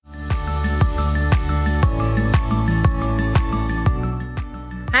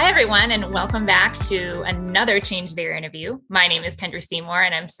everyone, and welcome back to another Change Their interview. My name is Kendra Seymour,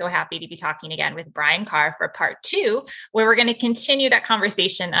 and I'm so happy to be talking again with Brian Karr for part 2, where we're going to continue that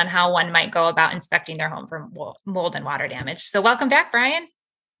conversation on how one might go about inspecting their home for mold and water damage. So welcome back, Brian.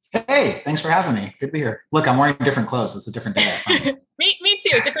 Hey, thanks for having me. Good to be here. Look, I'm wearing different clothes. It's a different day. Me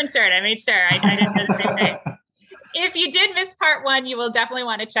too. Different shirt. I made sure. I didn't know the same thing. If you did miss part 1, you will definitely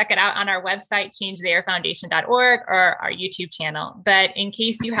want to check it out on our website, changetheairfoundation.org, or our YouTube channel. But in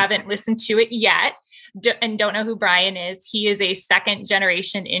case you haven't listened to it yet and don't know who Brian is, he is a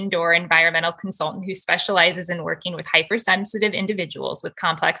second-generation indoor environmental consultant who specializes in working with hypersensitive individuals with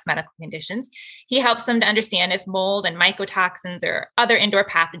complex medical conditions. He helps them to understand if mold and mycotoxins or other indoor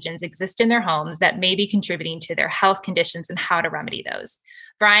pathogens exist in their homes that may be contributing to their health conditions and how to remedy those.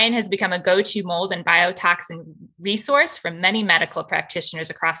 Brian has become a go-to mold and biotoxin resource for many medical practitioners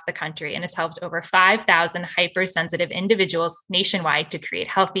across the country and has helped over 5,000 hypersensitive individuals nationwide to create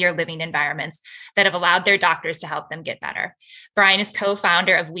healthier living environments that have allowed their doctors to help them get better. Brian is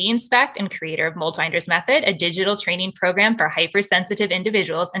co-founder of We Inspect and creator of Mold Finders Method, a digital training program for hypersensitive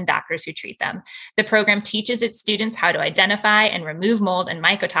individuals and doctors who treat them. The program teaches its students how to identify and remove mold and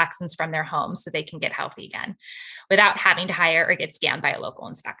mycotoxins from their homes so they can get healthy again without having to hire or get scammed by a local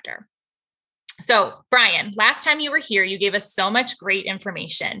inspector. So, Brian, last time you were here, you gave us so much great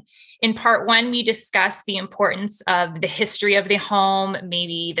information. In part 1, we discussed the importance of the history of the home.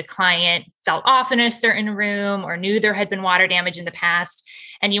 Maybe the client fell off in a certain room or knew there had been water damage in the past.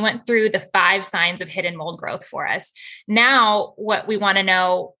 And you went through the 5 signs of hidden mold growth for us. Now, what we want to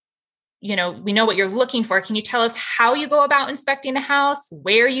know, we know what you're looking for. Can you tell us how you go about inspecting the house,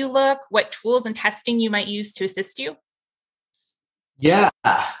 where you look, what tools and testing you might use to assist you? Yeah.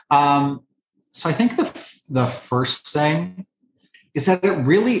 So I think the first thing is that it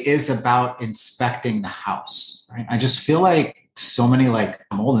really is about inspecting the house, right? I just feel like so many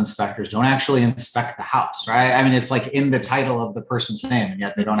mold inspectors don't actually inspect the house, right? I mean, it's like in the title of the person's name, and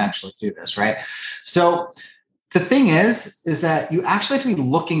yet they don't actually do this, right? So the thing is that you actually have to be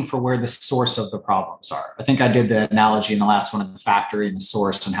looking for where the source of the problems are. I think I did the analogy in the last one of the factory and the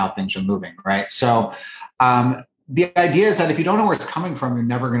source and how things are moving, right? So the idea is that if you don't know where it's coming from, you're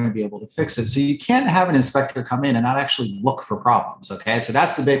never going to be able to fix it. So you can't have an inspector come in and not actually look for problems, okay? So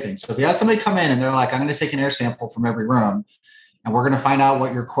that's the big thing. So if you have somebody come in and they're like, I'm going to take an air sample from every room and we're going to find out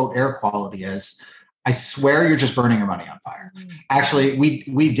what your quote air quality is, I swear you're just burning your money on fire. Actually,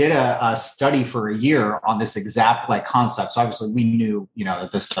 we did a study for a year on this exact concept. So obviously we knew,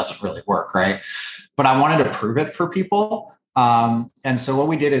 that this doesn't really work, right? But I wanted to prove it for people. And so what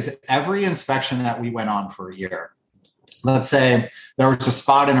we did is every inspection that we went on for a year, let's say there was a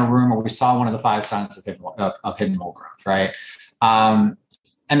spot in a room where we saw one of the 5 signs of hidden mold growth, right? And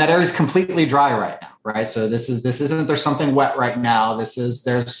that area is completely dry right now, right? So this isn't there's something wet right now.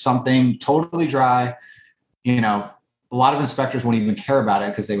 There's something totally dry. A lot of inspectors won't even care about it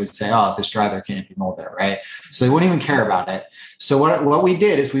because they would say, oh, if it's dry, there can't be mold there, right? So they wouldn't even care about it. So what we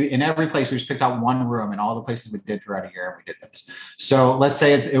did is in every place, we just picked out one room, and all the places we did throughout a year, and we did this. So let's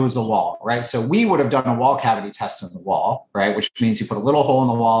say it was a wall, right? So we would have done a wall cavity test in the wall, right? Which means you put a little hole in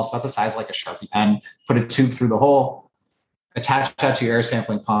the wall. It's about the size like a Sharpie pen, put a tube through the hole, attach that to your air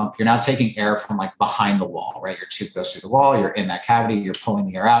sampling pump. You're now taking air from behind the wall, right? Your tube goes through the wall. You're in that cavity. You're pulling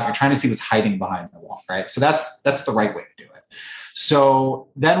the air out. You're trying to see what's hiding behind the wall, right? So that's the right way to do it. So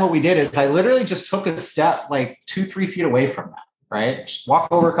then what we did is I literally just took a step 2-3 feet away from that, right? Just walk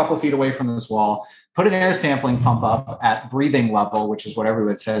over a couple of feet away from this wall, put an air sampling pump up at breathing level, which is what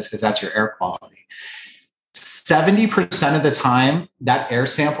everyone says because that's your air quality. 70% of the time, that air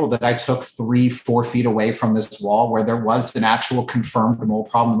sample that I took 3-4 feet away from this wall where there was an actual confirmed mold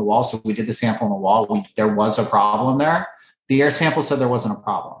problem in the wall. So we did the sample on the wall. There was a problem there. The air sample said there wasn't a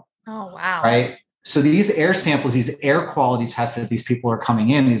problem. Oh, wow. Right. So these air samples, these air quality tests that these people are coming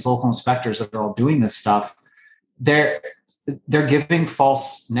in, these local inspectors that are all doing this stuff, they're giving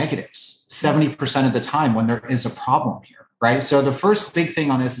false negatives 70% of the time when there is a problem here. Right. So the first big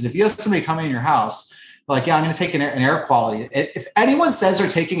thing on this is if you have somebody coming in your house, I'm going to take an air quality. If anyone says they're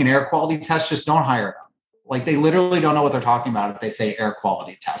taking an air quality test, just don't hire them. They literally don't know what they're talking about if they say air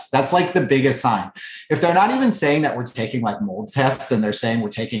quality test. That's the biggest sign. If they're not even saying that we're taking mold tests and they're saying we're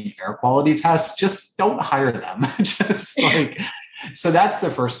taking air quality tests, just don't hire them. So that's the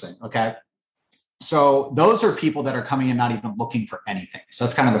first thing. Okay. So those are people that are coming in not even looking for anything. So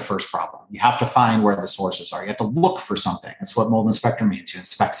that's kind of the first problem. You have to find where the sources are. You have to look for something. That's what mold inspector means. You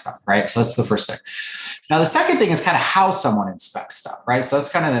inspect stuff, right? So that's the first thing. Now, the second thing is kind of how someone inspects stuff, right? So that's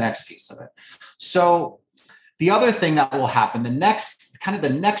kind of the next piece of it. So the other thing that will happen, the next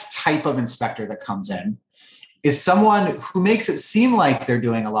type of inspector that comes in is someone who makes it seem like they're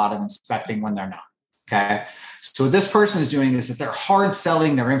doing a lot of inspecting when they're not. Okay. So what this person is doing is that they're hard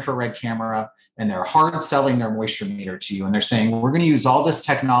selling their infrared camera and they're hard selling their moisture meter to you. And they're saying, we're going to use all this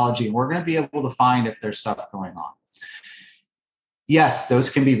technology and we're going to be able to find if there's stuff going on. Yes, those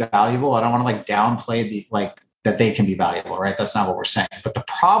can be valuable. I don't want to like downplay the like that they can be valuable, right? That's not what we're saying. But the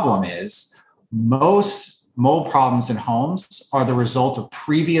problem is most mold problems in homes are the result of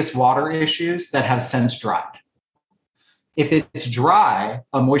previous water issues that have since dried. If it's dry,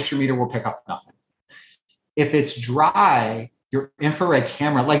 a moisture meter will pick up nothing. If it's dry, your infrared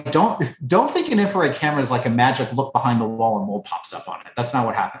camera, like don't think an infrared camera is like a magic look behind the wall and mold pops up on it. That's not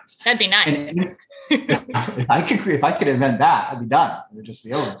what happens. That'd be nice. And if I could invent that, I'd be done. It would just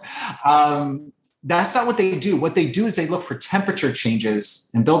be over. That's not what they do. What they do is they look for temperature changes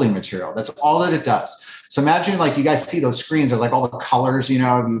in building material. That's all that it does. So imagine like you guys see those screens are like all the colors, you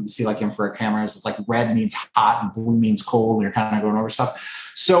know, you see like infrared cameras. It's like red means hot and blue means cold. And you're kind of going over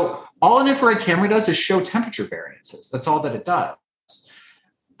stuff. So all an infrared camera does is show temperature variances. That's all that it does.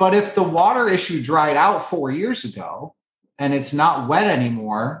 But if the water issue dried out 4 years ago and it's not wet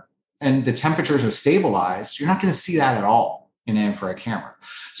anymore and the temperatures are stabilized, you're not going to see that at all in an infrared camera.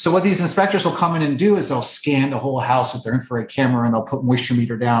 So what these inspectors will come in and do is they'll scan the whole house with their infrared camera and they'll put moisture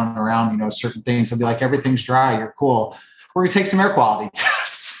meter down around, you know, certain things. They'll be like, everything's dry, you're cool. We're gonna take some air quality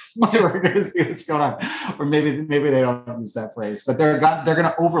tests. We're gonna see what's going on. Or maybe they don't use that phrase, but they're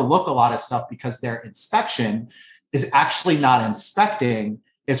gonna overlook a lot of stuff because their inspection is actually not inspecting.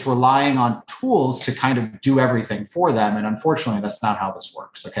 It's relying on tools to kind of do everything for them. And unfortunately, that's not how this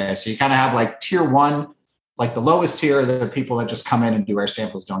works. Okay. So you kind of have like tier one, like the lowest tier are the people that just come in and do air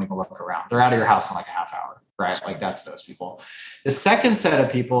samples, don't even look around. They're out of your house in like a half hour, right? Like that's those people. The second set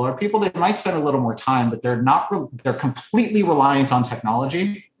of people are people that might spend a little more time, but they're completely reliant on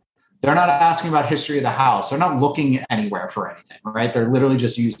technology. They're not asking about history of the house. They're not looking anywhere for anything, right? They're literally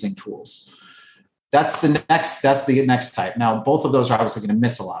just using tools. That's the next type. Now, both of those are obviously going to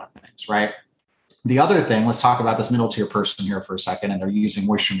miss a lot of things, right? The other thing, let's talk about this middle tier person here for a second, and they're using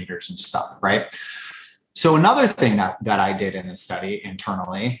moisture meters and stuff, right? So another thing that I did in a study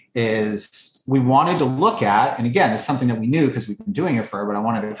internally is we wanted to look at, and again, it's something that we knew because we've been doing it forever, but I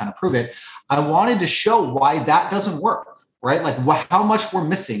wanted to kind of prove it. I wanted to show why that doesn't work, right? Like how much we're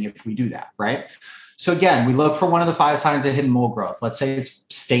missing if we do that, right? So again, we look for one of the 5 signs of hidden mold growth. Let's say it's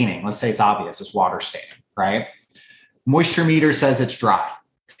staining. Let's say it's obvious. It's water staining, right? Moisture meter says it's dry,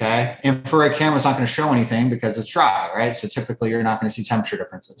 okay? Infrared camera is not going to show anything because it's dry, right? So typically you're not going to see temperature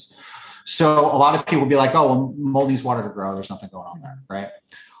differences. So a lot of people will be like, oh, well, mold needs water to grow. There's nothing going on there, right?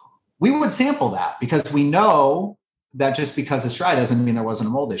 We would sample that because we know that just because it's dry doesn't mean there wasn't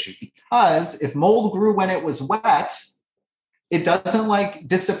a mold issue. Because if mold grew when it was wet, it doesn't like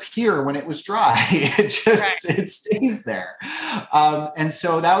disappear when it was dry. It just, It stays there. And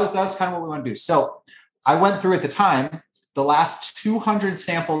so that was kind of what we want to do. So I went through at the time, the last 200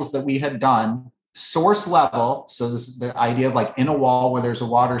 samples that we had done, source level. So this is the idea of like in a wall where there's a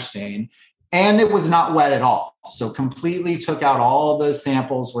water stain and it was not wet at all. So completely took out all the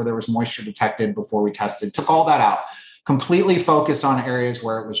samples where there was moisture detected before we tested, took all that out, completely focused on areas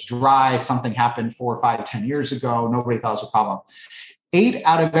where it was dry. Something happened 4, 5, 10 years ago. Nobody thought it was a problem. 8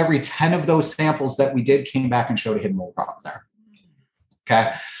 out of every 10 of those samples that we did came back and showed a hidden mold problem there.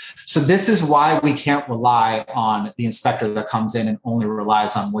 Okay. So this is why we can't rely on the inspector that comes in and only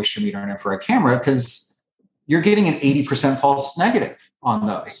relies on moisture meter and infrared camera, because you're getting an 80% false negative on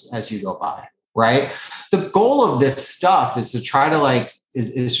those as you go by, right? The goal of this stuff is to try to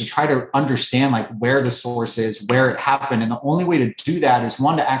is to try to understand like where the source is, where it happened. And the only way to do that is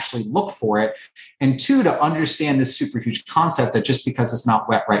 1, to actually look for it, and 2, to understand this super huge concept that just because it's not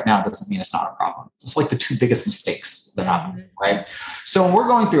wet right now doesn't mean it's not a problem. It's like the 2 biggest mistakes that happen, right? So when we're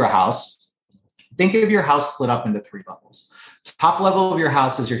going through a house, think of your house split up into 3 levels. Top level of your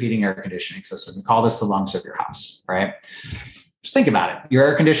house is your heating air conditioning system. We call this the lungs of your house, right? Just think about it. Your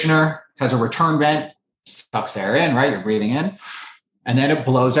air conditioner has a return vent, sucks air in, right? You're breathing in. And then it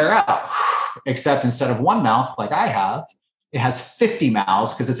blows air out, except instead of 1 mouth like I have, it has 50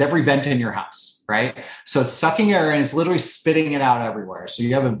 mouths because it's every vent in your house, right? So it's sucking air in, it's literally spitting it out everywhere. So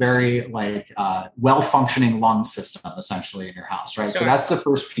you have a very well-functioning lung system essentially in your house, right? Sure. So that's the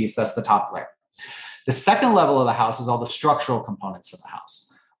first piece, that's the top layer. The second level of the house is all the structural components of the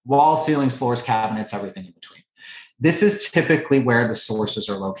house: walls, ceilings, floors, cabinets, everything in between. This is typically where the sources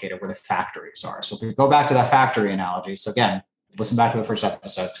are located, where the factories are. So if we go back to that factory analogy, so again, listen back to the first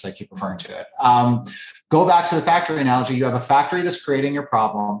episode because I keep referring to it. Go back to the factory analogy. You have a factory that's creating your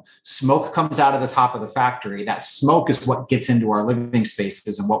problem. Smoke comes out of the top of the factory. That smoke is what gets into our living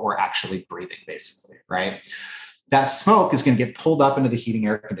spaces and what we're actually breathing, basically, right? That smoke is going to get pulled up into the heating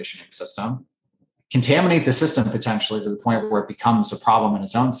air conditioning system, contaminate the system potentially to the point where it becomes a problem in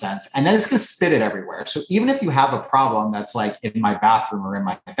its own sense. And then it's going to spit it everywhere. So even if you have a problem that's like in my bathroom or in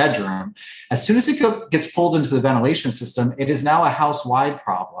my bedroom, as soon as it gets pulled into the ventilation system, it is now a house-wide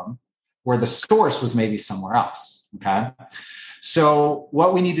problem where the source was maybe somewhere else. Okay. So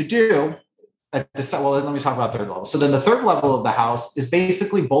what we need to do at this, well, let me talk about third level. So then the third level of the house is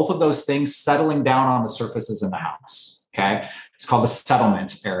basically both of those things settling down on the surfaces in the house. Okay. It's called the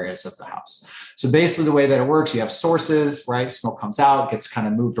settlement areas of the house. So basically the way that it works, you have sources, right? Smoke comes out, gets kind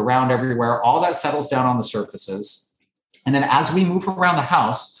of moved around everywhere. All that settles down on the surfaces. And then as we move around the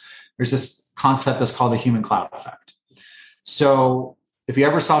house, there's this concept that's called the human cloud effect. So if you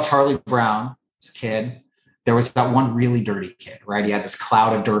ever saw Charlie Brown as a kid, there was that one really dirty kid, right? He had this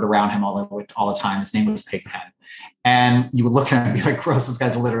cloud of dirt around him all the time. His name was Pigpen. And you would look at him and be like, gross, this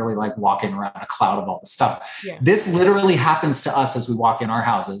guy's literally like walking around a cloud of all this stuff. Yeah. This literally happens to us as we walk in our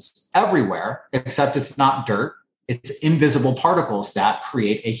houses everywhere, except it's not dirt. It's invisible particles that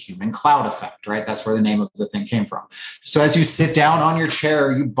create a human cloud effect, right? That's where the name of the thing came from. So as you sit down on your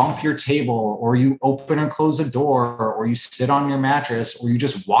chair, you bump your table, or you open and close a door, or you sit on your mattress, or you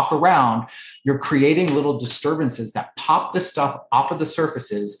just walk around, you're creating little disturbances that pop the stuff off of the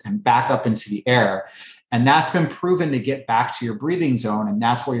surfaces and back up into the air. And that's been proven to get back to your breathing zone. And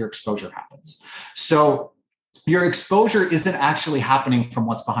that's where your exposure happens. So your exposure isn't actually happening from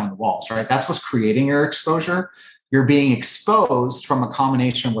what's behind the walls, right? That's what's creating your exposure. You're being exposed from a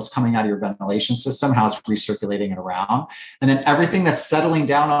combination of what's coming out of your ventilation system, how it's recirculating it around, and then everything that's settling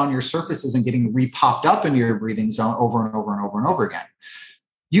down on your surfaces and getting re-popped up into your breathing zone over and over and over and over again.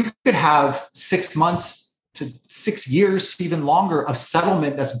 You could have 6 months to 6 years to even longer of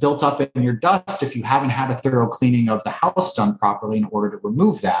settlement that's built up in your dust if you haven't had a thorough cleaning of the house done properly in order to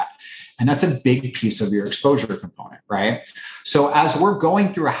remove that. And that's a big piece of your exposure component, right? So as we're going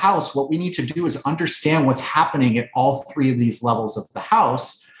through a house, what we need to do is understand what's happening at all three of these levels of the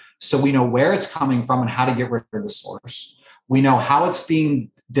house, so we know where it's coming from and how to get rid of the source. We know how it's being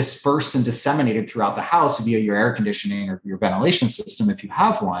dispersed and disseminated throughout the house via your air conditioning or your ventilation system, if you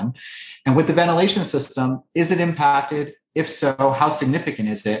have one. And with the ventilation system, is it impacted? If so, how significant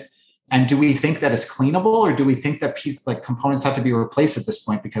is it? And do we think that it's cleanable, or do we think that components have to be replaced at this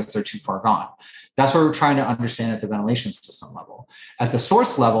point because they're too far gone? That's what we're trying to understand at the ventilation system level. At the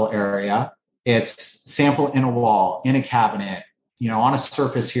source level area, it's sample in a wall, in a cabinet, on a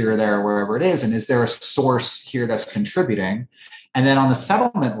surface here or there, wherever it is. And is there a source here that's contributing? And then on the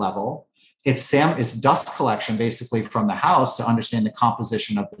settlement level, it's dust collection basically from the house to understand the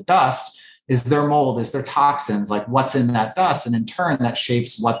composition of the dust. Is there mold? Is there toxins? Like what's in that dust? And in turn, that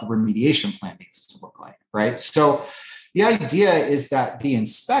shapes what the remediation plan needs to look like, right? So the idea is that the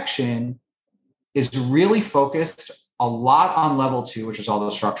inspection is really focused a lot on level 2, which is all the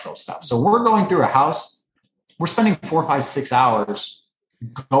structural stuff. So we're going through a house, we're spending 4, 5, 6 hours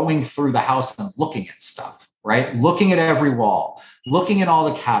going through the house and looking at stuff, right? Looking at every wall, looking at all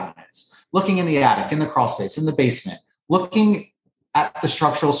the cabinets, looking in the attic, in the crawl space, in the basement, looking at the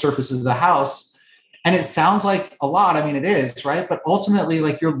structural surfaces of the house. And it sounds like a lot. I mean, it is, right? But ultimately,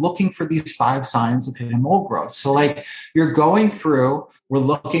 like, you're looking for these 5 signs of hidden mold growth. So like you're going through, we're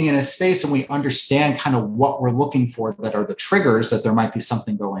looking in a space and we understand kind of what we're looking for that are the triggers that there might be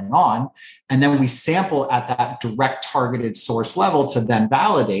something going on. And then we sample at that direct targeted source level to then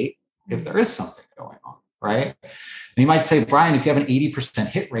validate if there is something going on, right? And you might say, Brian, if you have an 80%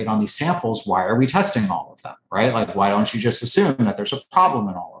 hit rate on these samples, why are we testing all of them, right? Like, why don't you just assume that there's a problem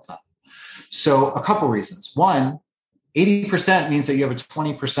in all of them? So a couple reasons. One, 80% means that you have a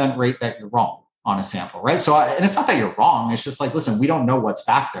 20% rate that you're wrong on a sample, right? So, and it's not that you're wrong. It's just like, listen, we don't know what's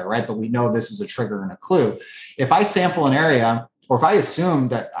back there, right? But we know this is a trigger and a clue. If I sample an area, or if I assume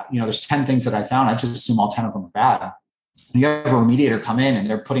that, there's 10 things that I found, I just assume all 10 of them are bad. You have a remediator come in and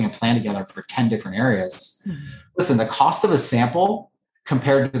they're putting a plan together for 10 different areas. Mm-hmm. Listen, the cost of a sample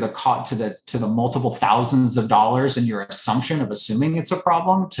compared to the multiple thousands of dollars in your assumption of assuming it's a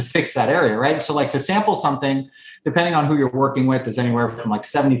problem to fix that area, right? So like to sample something, depending on who you're working with, is anywhere from like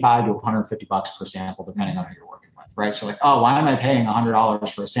 75 to 150 bucks per sample, depending on who you're working with, right? So like, oh, why am I paying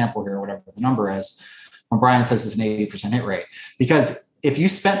 $100 for a sample here, or whatever the number is, when Brian says it's an 80% hit rate? Because if you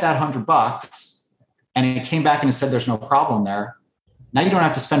spent that $100 and it came back and it said there's no problem there, now you don't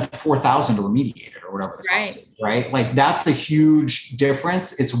have to spend $4,000 to remediate it or whatever the cost is, right? Like that's a huge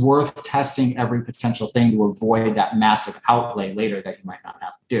difference. It's worth testing every potential thing to avoid that massive outlay later that you might not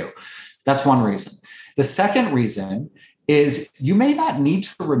have to do. That's one reason. The second reason is you may not need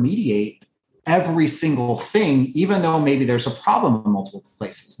to remediate every single thing, even though maybe there's a problem in multiple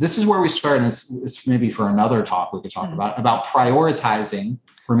places. This is where we start, and it's maybe for another talk we could talk about prioritizing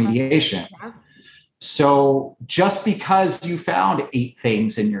remediation. So just because you found 8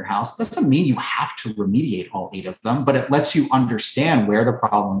 things in your house doesn't mean you have to remediate all 8 of them, but it lets you understand where the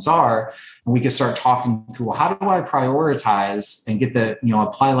problems are. And we can start talking through, well, how do I prioritize and get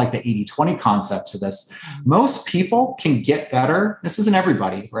apply like the 80-20 concept to this? Most people can get better. This isn't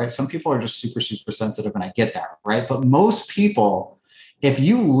everybody, right? Some people are just super, super sensitive, and I get that, right? But most people, if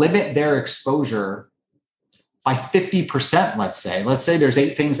you limit their exposure by 50%, let's say there's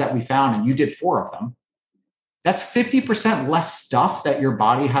 8 things that we found and you did 4 of them, that's 50% less stuff that your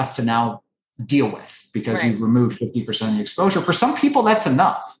body has to now deal with because you've removed 50% of the exposure. For some people, that's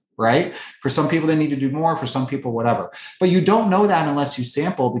enough, right? For some people, they need to do more. For some people, whatever. But you don't know that unless you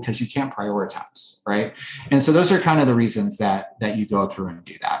sample, because you can't prioritize, right? And so those are kind of the reasons that you go through and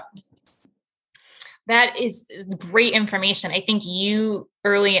do that. That is great information. I think you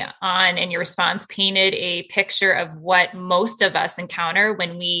early on in your response painted a picture of what most of us encounter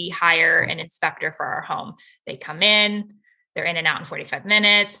when we hire an inspector for our home. They come in, they're in and out in 45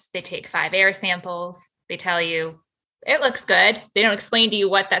 minutes. They take 5 air samples. They tell you it looks good. They don't explain to you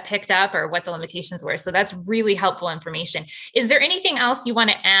what that picked up or what the limitations were. So that's really helpful information. Is there anything else you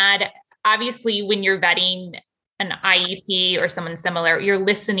want to add? Obviously, when you're vetting an IEP or someone similar, you're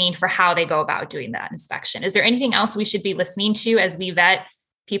listening for how they go about doing that inspection. Is there anything else we should be listening to as we vet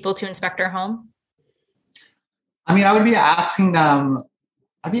people to inspect our home? I mean, I would be asking them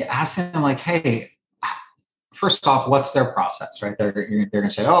like, hey, first off, what's their process, right? They're going to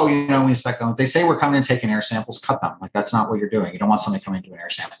say, oh, we inspect them. If they say we're coming and taking air samples, cut them. Like, that's not what you're doing. You don't want somebody coming and doing air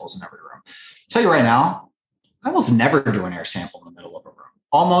samples in every room. I'll tell you right now, I almost never do an air sample in the middle of a room.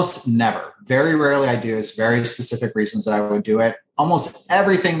 Almost never. Very rarely I do. It's very specific reasons that I would do it. Almost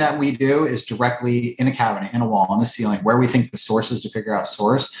everything that we do is directly in a cabinet, in a wall, on the ceiling, where we think the source is, to figure out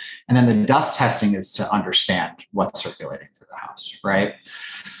source. And then the dust testing is to understand what's circulating through the house, right?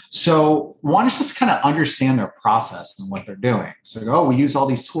 So one is just kind of understand their process and what they're doing. So, we use all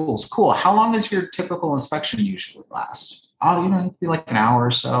these tools. Cool. How long does your typical inspection usually last? Oh, it'd be like an hour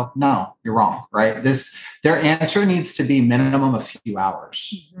or so. No, you're wrong, right? Their answer needs to be minimum a few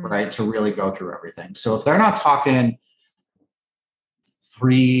hours, right? To really go through everything. So if they're not talking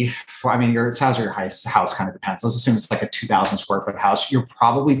 3, your size of your house kind of depends. Let's assume it's like a 2,000 square foot house. You're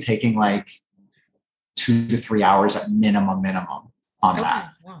probably taking like 2 to 3 hours at minimum on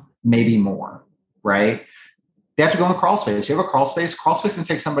that, maybe more, right? They have to go in the crawl space. You have a crawl space. Crawl space can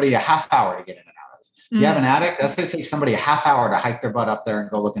take somebody a half hour to get in and out. You have an attic, that's going to take somebody a half hour to hike their butt up there and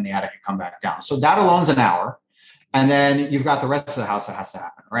go look in the attic and come back down. So that alone's an hour. And then you've got the rest of the house that has to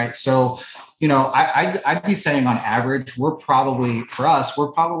happen, right? So, I'd be saying on average, we're probably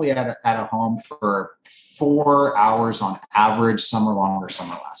at a home for 4 hours on average. Some are longer,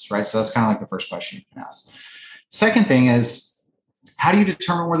 some are less, right? So that's kind of like the first question you can ask. Second thing is, how do you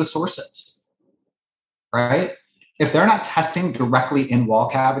determine where the source is, right? If they're not testing directly in wall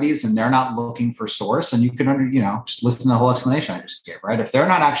cavities and they're not looking for source, and you can, just listen to the whole explanation I just gave, right? If they're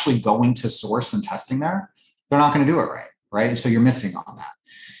not actually going to source and testing there, they're not going to do it right, right? So you're missing on that.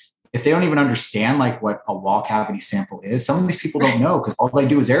 If they don't even understand like what a wall cavity sample is, some of these people don't know, because all they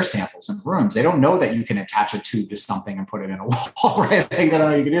do is air samples in rooms. They don't know that you can attach a tube to something and put it in a wall, right? They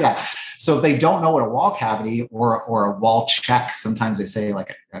don't know you can do that. So if they don't know what a wall cavity or a wall check, sometimes they say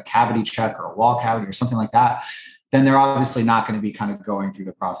like a cavity check or a wall cavity or something like that, then they're obviously not going to be kind of going through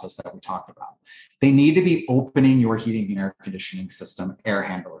the process that we talked about. They need to be opening your heating and air conditioning system air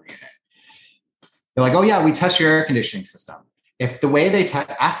handler unit. They're like, oh yeah, we test your air conditioning system. If the way they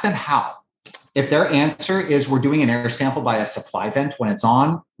ask them how. If their answer is we're doing an air sample by a supply vent when it's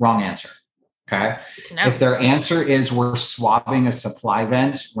on, wrong answer. Okay. If their answer is we're swabbing a supply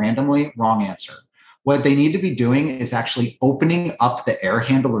vent randomly, wrong answer. What they need to be doing is actually opening up the air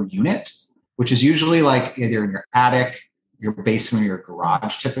handler unit, which is usually like either in your attic, your basement, or your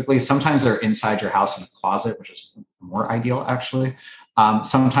garage, typically. Sometimes they're inside your house in a closet, which is more ideal, actually.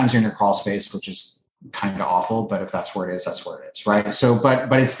 Sometimes you're in your crawl space, which is kind of awful, but if that's where it is, that's where it is, right? So,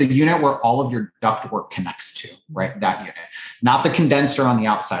 but it's the unit where all of your ductwork connects to, right? That unit, not the condenser on the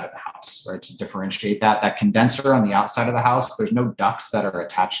outside of the house, right? To differentiate that condenser on the outside of the house, there's no ducts that are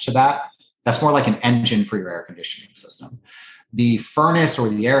attached to that. That's more like an engine for your air conditioning system. The furnace or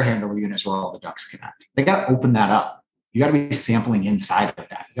the air handler unit is where all the ducts connect. They got to open that up. You got to be sampling inside of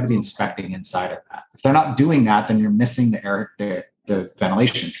that. You got to be inspecting inside of that. If they're not doing that, then you're missing the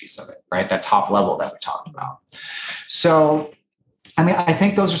ventilation piece of it, right? That top level that we talked about. So I mean, I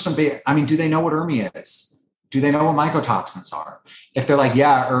think those are some big, I mean, do they know what ERMI is? Do they know what mycotoxins are? If they're like,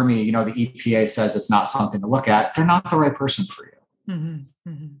 yeah, ERMI, you know, the EPA says it's not something to look at, they're not the right person for you.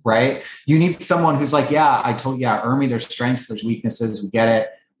 Right? You need someone who's like, yeah, ERMI, there's strengths, there's weaknesses, we get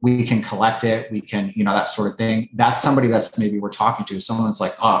it. We can collect it. We can, you know, that sort of thing. That's somebody that's maybe we're talking to. Someone's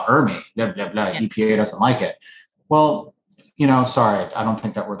like, oh, ERMI, blah, blah, blah. Yeah. EPA doesn't like it. Well, you know, sorry, I don't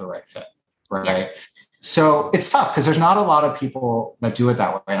think that we're the right fit. Right. Yeah. So it's tough because there's not a lot of people that do it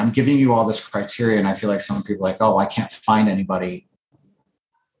that way. And I'm giving you all this criteria. And I feel like some people are like, oh, I can't find anybody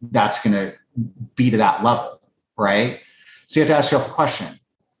that's going to be to that level. Right. So you have to ask yourself a question.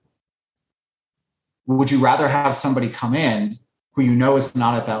 Would you rather have somebody come in who you know is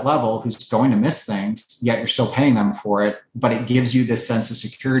not at that level, who's going to miss things, yet you're still paying them for it, but it gives you this sense of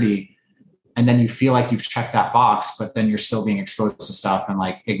security, and then you feel like you've checked that box, but then you're still being exposed to stuff and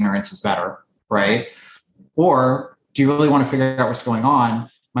like ignorance is better, right? Or do you really want to figure out what's going on?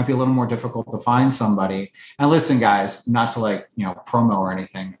 Might be a little more difficult to find somebody. And listen, guys, not to like, you know, promo or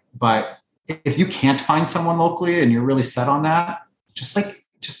anything, but if you can't find someone locally and you're really set on that,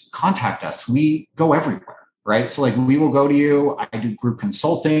 just contact us. We go everywhere. Right. So like we will go to you. I do group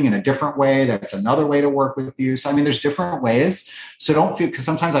consulting in a different way. That's another way to work with you. So, I mean, there's different ways. So don't feel, because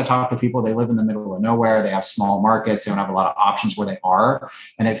sometimes I talk to people, they live in the middle of nowhere. They have small markets. They don't have a lot of options where they are.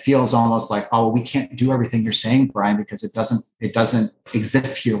 And it feels almost like, oh, we can't do everything you're saying, Brian, because it doesn't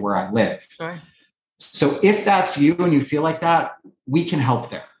exist here where I live. Sure. So if that's you and you feel like that, we can help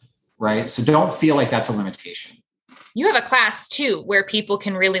there. Right. So don't feel like that's a limitation. You have a class too, where people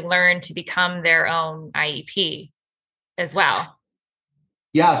can really learn to become their own IEP as well.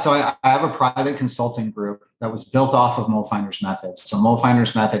 Yeah. So I have a private consulting group that was built off of MoleFinder's method. So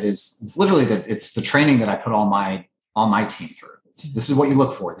MoleFinder's method is literally it's the training that I put all my team through. This is what you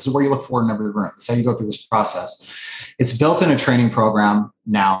look for. This is where you look for in every room. This is how you go through this process. It's built in a training program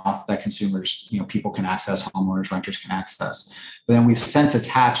now that consumers, you know, people can access, homeowners, renters can access. But then we've since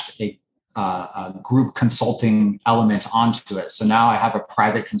attached a group consulting element onto it. So now I have a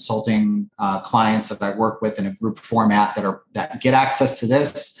private consulting clients that I work with in a group format that get access to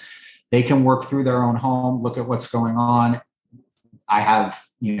this. They can work through their own home, look at what's going on. I have,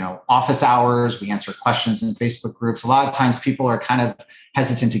 you know, office hours. We answer questions in Facebook groups. A lot of times people are kind of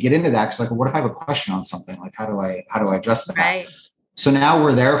hesitant to get into that. Cause like, well, what if I have a question on something? Like, how do I address that? Right. So now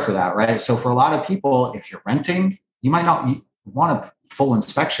we're there for that. Right. So for a lot of people, if you're renting, you might not want a full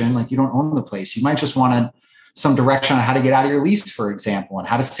inspection, like you don't own the place. You might just want some direction on how to get out of your lease, for example, and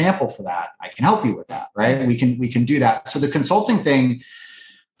how to sample for that. I can help you with that, right? We can do that. So the consulting thing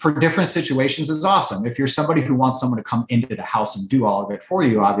for different situations is awesome. If you're somebody who wants someone to come into the house and do all of it for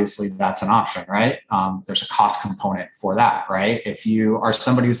you, obviously that's an option, right? There's a cost component for that, right? If you are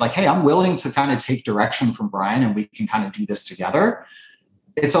somebody who's like, hey, I'm willing to kind of take direction from Brian and we can kind of do this together,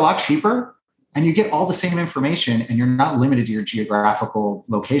 it's a lot cheaper. And you get all the same information and you're not limited to your geographical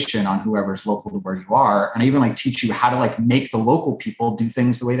location on whoever's local to where you are. And I even like teach you how to like make the local people do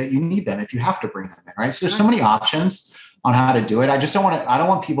things the way that you need them if you have to bring them in, right? So there's so many options on how to do it. I don't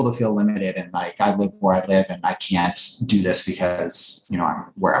want people to feel limited and like I live where I live and I can't do this because, you know, I'm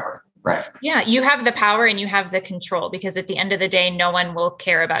wherever. Right. Yeah. You have the power and you have the control because at the end of the day, no one will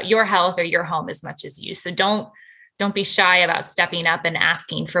care about your health or your home as much as you. So don't be shy about stepping up and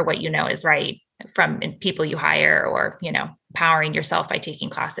asking for what you know is right from people you hire or, you know, powering yourself by taking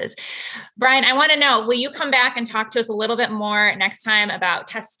classes. Brian, I want to know, will you come back and talk to us a little bit more next time about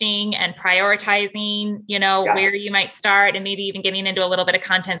testing and prioritizing, you know, where you might start and maybe even getting into a little bit of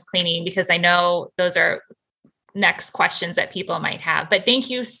contents cleaning, because I know those are next questions that people might have. But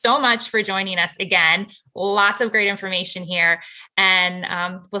thank you so much for joining us again. Lots of great information here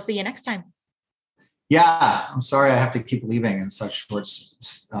and we'll see you next time. Yeah, I'm sorry I have to keep leaving in such short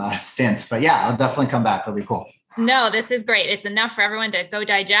stints, but yeah, I'll definitely come back. It'll be cool. No, this is great. It's enough for everyone to go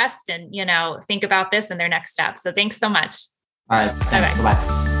digest and, you know, think about this and their next steps. So thanks so much. All right. Thanks.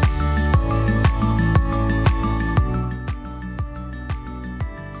 Bye-bye.